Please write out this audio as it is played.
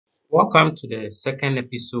Welcome to the second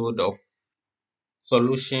episode of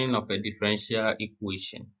solution of a differential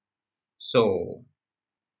equation. So,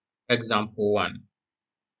 example 1.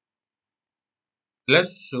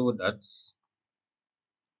 Let's show that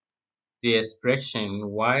the expression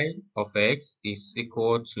y of x is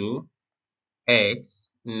equal to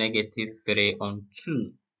x negative 3 on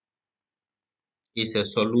 2 is a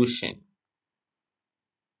solution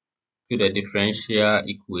to the differential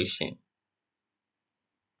equation.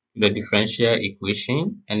 And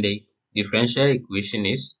the differential equation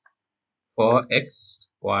is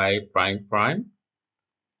 4xy prime prime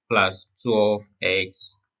plus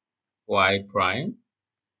 12xy prime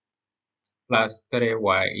plus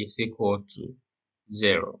 3y is equal to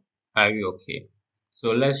 0. Are you okay?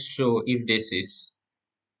 So let's show if this is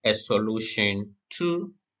a solution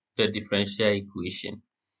to the differential equation.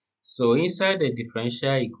 So inside the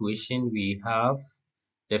differential equation, we have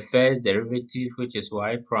the first derivative, which is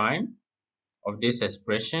y prime of this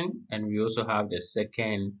expression, and we also have the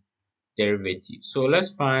second derivative. So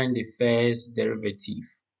let's find the first derivative.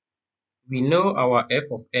 We know our f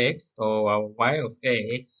of x or our y of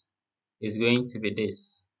x is going to be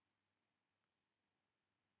this.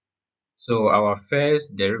 So our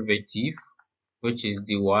first derivative, which is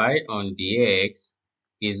dy on dx,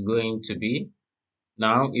 is going to be,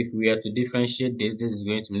 now if we are to differentiate this is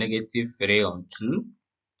going to be negative 3 on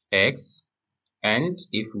 2x, and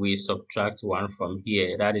if we subtract 1 from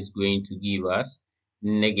here, that is going to give us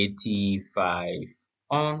negative 5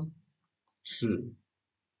 on 2.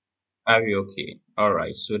 Are we okay?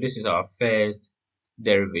 Alright, so this is our first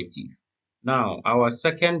derivative. Now our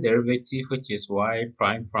second derivative, which is y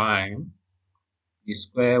prime prime, the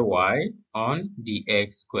square y on the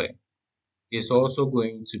x square, is also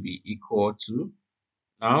going to be equal to,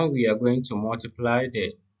 now we are going to multiply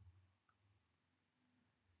the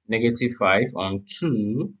negative 5 on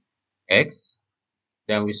 2x,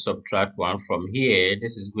 then we subtract 1 from here.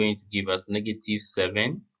 This is going to give us negative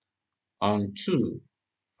 7 on 2.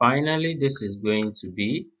 Finally, this is going to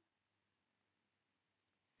be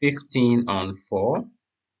 15 on 4,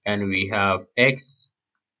 and we have x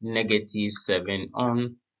negative 7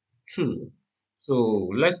 on 2. So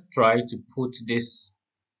let's try to put this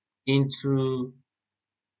into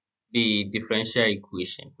the differential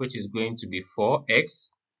equation, which is going to be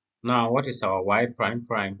 4x. Now what is our y prime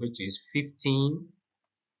prime, which is 15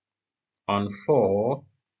 on 4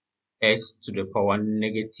 x to the power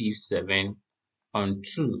negative 7 on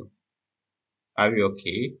 2. Are we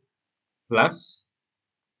okay? Plus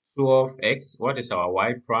 12x, what is our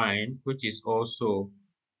y prime, which is also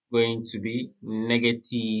going to be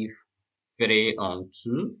negative 3 on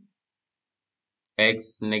 2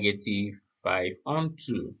 x negative 5 on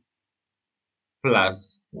 2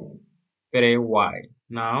 plus 3y.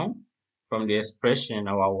 Now from the expression,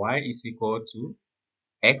 our y is equal to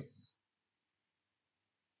x,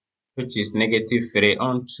 which is negative 3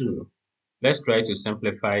 on 2. Let's try to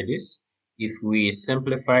simplify this. If we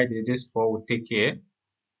simplify this 4 will take care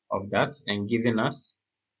of that and giving us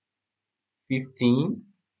 15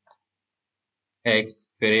 x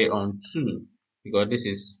 3 on 2, because this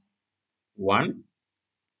is 1,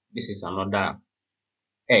 this is another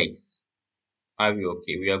x. Are we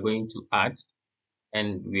okay? We are going to add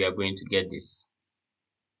and we are going to get this.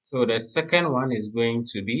 So the second one is going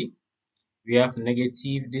to be, we have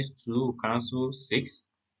negative, this 2 will cancel 6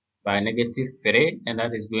 by negative 3, and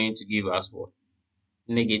that is going to give us what?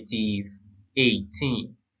 Negative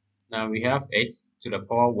 18. Now we have x to the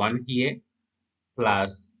power 1 here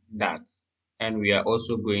plus that, and we are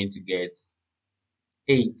also going to get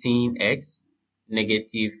 18x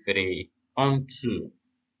negative 3 on 2.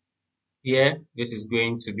 Here this is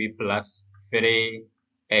going to be plus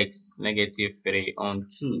 3x negative 3 on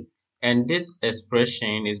 2, and this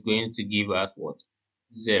expression is going to give us what?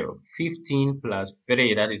 0. 15 plus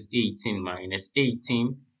 3, that is 18, minus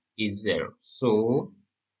 18 is 0. So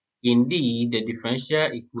indeed the differential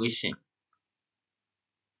equation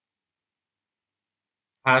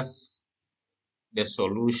has the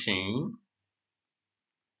solution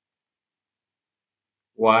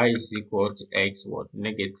y is equal to x what?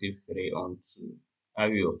 Negative 3 on 2. Are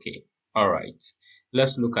we okay? Alright,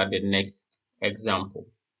 let's look at the next example.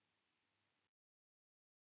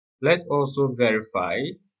 Let's also verify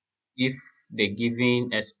if the given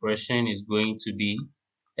expression is going to be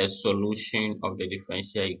a solution of the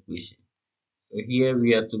differential equation. So here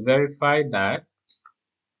we are to verify that.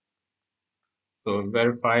 So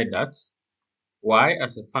verify that y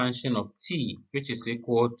as a function of t, which is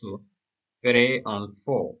equal to 3 on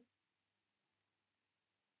 4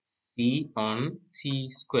 c on t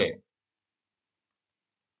square,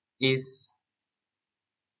 is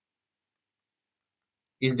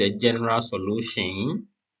is the general solution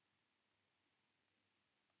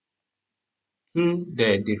to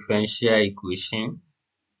the differential equation,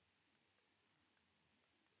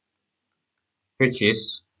 which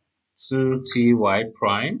is 2ty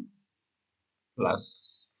prime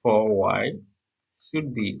plus 4y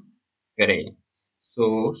should be 3.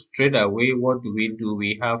 So straight away, what do?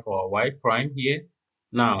 We have our y prime here.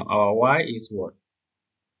 Now our y is what?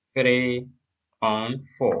 3 on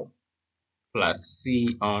 4 plus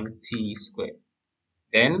c on t squared.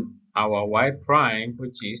 Then our y prime,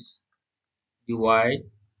 which is dy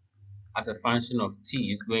as a function of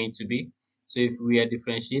t, is going to be, so if we are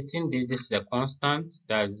differentiating this is a constant,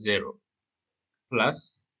 that's 0,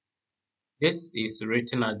 plus this is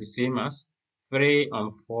written as the same as 3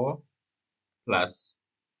 on 4 plus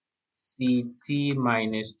ct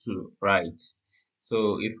minus 2, right?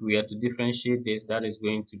 So if we are to differentiate this, that is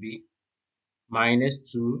going to be minus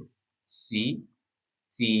 2c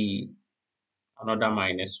t, another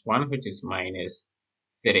minus 1, which is minus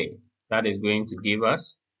 3. That is going to give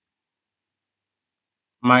us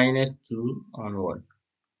minus 2 on what?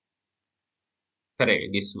 3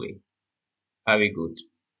 this way. Are we good?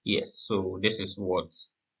 Yes, so this is what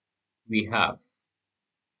we have.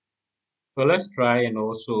 So let's try and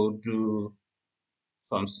also do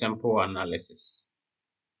some simple analysis.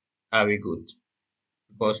 Are we good?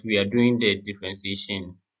 Because we are doing the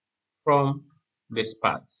differentiation from this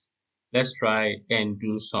part. Let's try and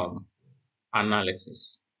do some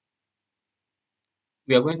analysis.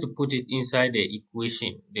 We are going to put it inside the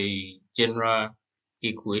equation, the general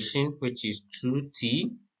equation, which is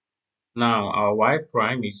 2t. Now our y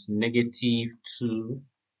prime is negative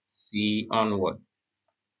 2c onward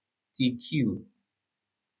t cubed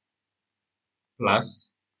plus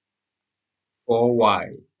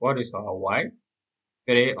 4y. What is our y?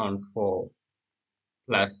 3 on 4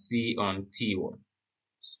 plus c on t1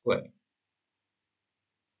 square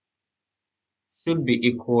should be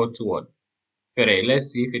equal to what? 3.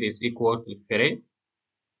 Let's see if it is equal to 3.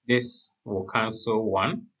 This will cancel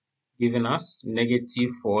 1, giving us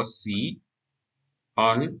negative 4c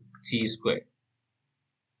on t squared.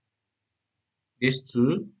 This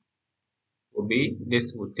 2 will be,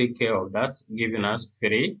 this will take care of that, giving us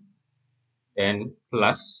 3, then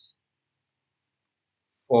plus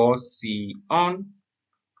 4c on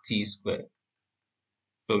t squared.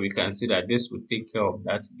 So we can see that this will take care of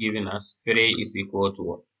that, giving us 3 is equal to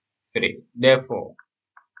what? 3. Therefore,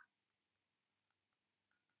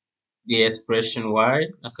 the expression y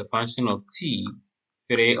as a function of t,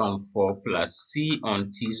 3 on 4 plus c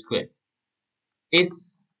on t squared,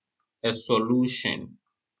 is a solution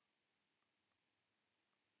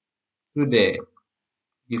to the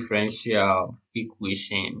differential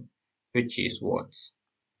equation, which is what?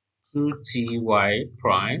 2ty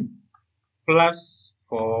prime plus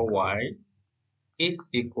 4y is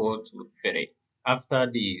equal to 3. After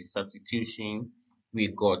the substitution, we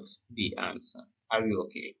got the answer. Are we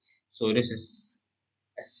okay? So this is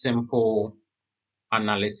a simple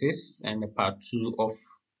analysis and a part 2 of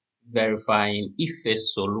verifying if a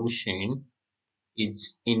solution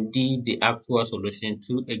is indeed the actual solution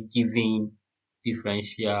to a given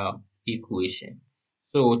differential equation.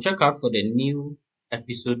 So check out for the new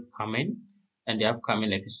episode coming and the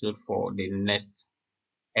upcoming episode for the next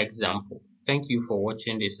example. Thank you for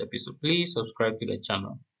watching this episode. Please subscribe to the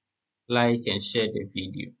channel, like and share the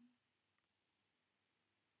video.